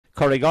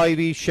CORRIG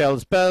IVY,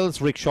 Shell's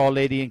Bells, Rickshaw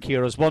Lady and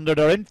KIERAS WONDER.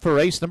 They're in for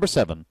race number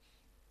 7.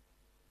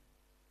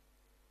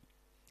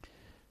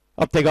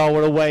 Up they go,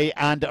 we're away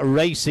and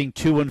racing.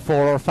 2 and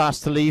 4 are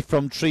fast to leave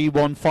from 3,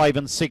 1, 5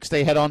 and 6.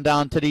 They head on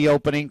down to the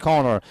opening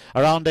corner.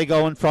 Around they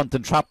go in front,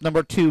 and trap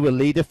number 2 will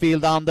lead the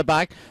field on the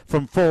back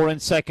from 4 in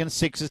second.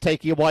 6 is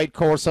taking a wide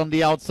course on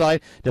the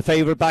outside. The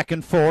favourite back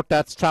and forth,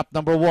 that's trap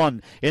number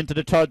 1. Into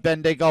the third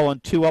bend they go,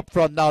 and 2 up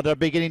front now. They're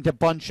beginning to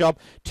bunch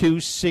up. 2,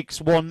 6,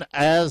 1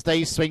 as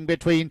they swing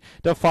between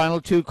the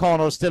final 2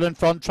 corners. Still in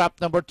front, trap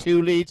number 2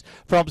 leads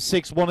from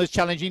 6. 1 is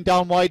challenging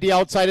down wide the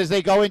outside as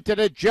they go into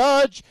the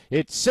judge.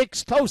 It's 6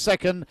 close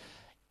second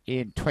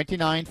in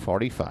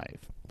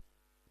 29.45.